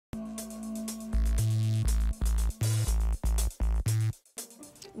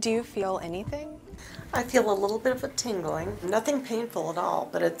Do you feel anything? I feel a little bit of a tingling. Nothing painful at all,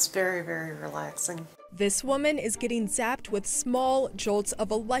 but it's very, very relaxing. This woman is getting zapped with small jolts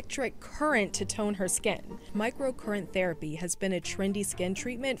of electric current to tone her skin. Microcurrent therapy has been a trendy skin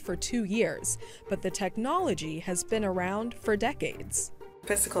treatment for 2 years, but the technology has been around for decades.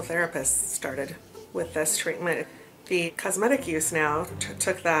 Physical therapists started with this treatment. The cosmetic use now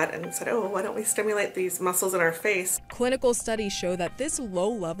took that and said, oh, why don't we stimulate these muscles in our face? Clinical studies show that this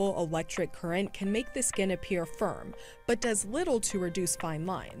low-level electric current can make the skin appear firm, but does little to reduce fine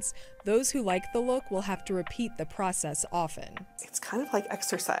lines. Those who like the look will have to repeat the process often. It's kind of like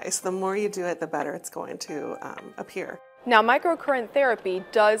exercise. The more you do it, the better it's going to appear. Now, microcurrent therapy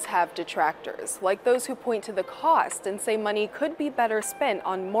does have detractors, like those who point to the cost and say money could be better spent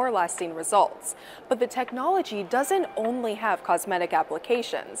on more lasting results. But the technology doesn't only have cosmetic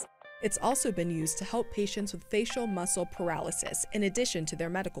applications. It's also been used to help patients with facial muscle paralysis in addition to their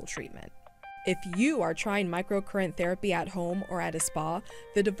medical treatment. If you are trying microcurrent therapy at home or at a spa,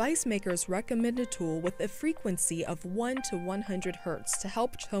 the device makers recommend a tool with a frequency of 1 to 100 Hz to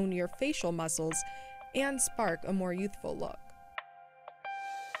help tone your facial muscles and spark a more youthful look.